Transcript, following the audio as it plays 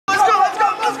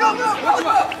Let's go.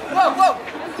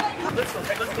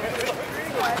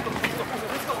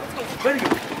 Very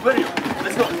good.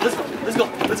 Let's go.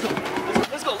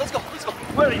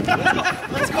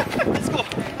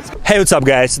 Hey, what's up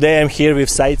guys? Today I'm here with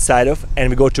Saidov and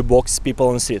we go to box people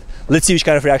on seat. Let's see which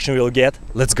kind of reaction we'll get.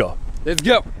 Let's go. Let's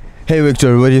go. Hey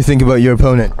Viktor, what do you think about your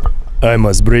opponent? I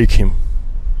must break him.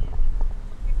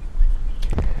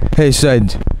 Hey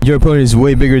Said, your opponent is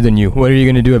way bigger than you. What are you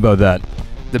gonna do about that?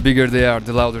 The bigger they are,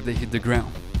 the louder they hit the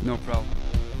ground. No problem.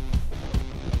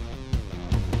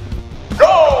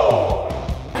 Go!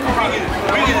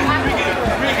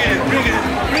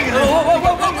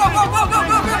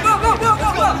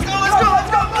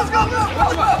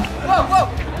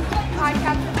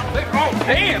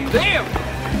 Damn!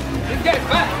 This guy's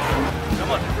fast.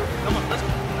 Come on, let's go,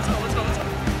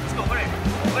 hurry,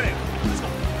 let's go.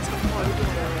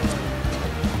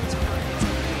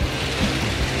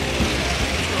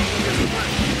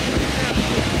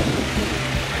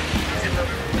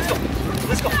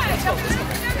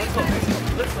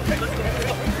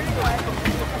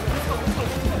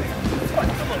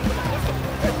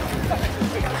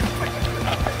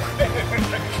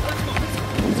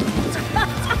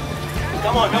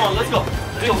 Come on, let's go.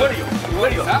 Where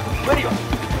do you go?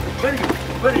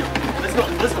 Let's go.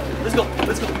 Come on,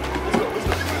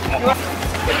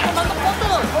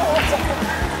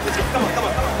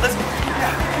 let's go.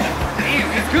 Damn,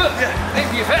 it's good. Yeah. Thank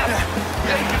you, fast.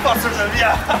 Yeah, faster than,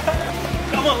 yeah.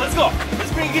 Come on, let's go.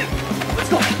 Let's bring it in. Let's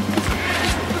go.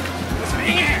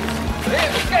 Damn,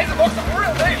 this guy's a boxer for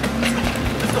real, damn.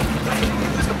 Let's go.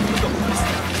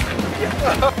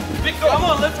 Yeah. Viktor, come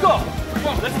on, let's go.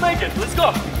 Let's make it. Let's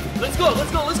go. Let's go.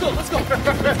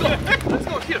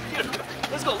 Here.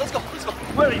 Let's go.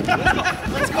 Where are you?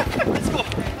 Let's go.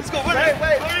 Where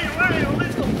are you?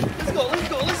 Let's go.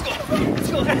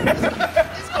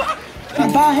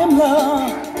 Buy him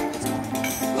love.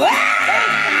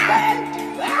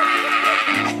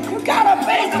 You gotta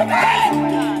face the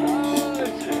man.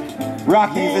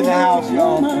 Rocky's in the house,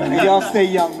 y'all. Y'all stay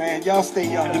young, man. Y'all stay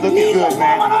young. You're looking good,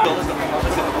 man.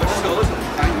 Let's go.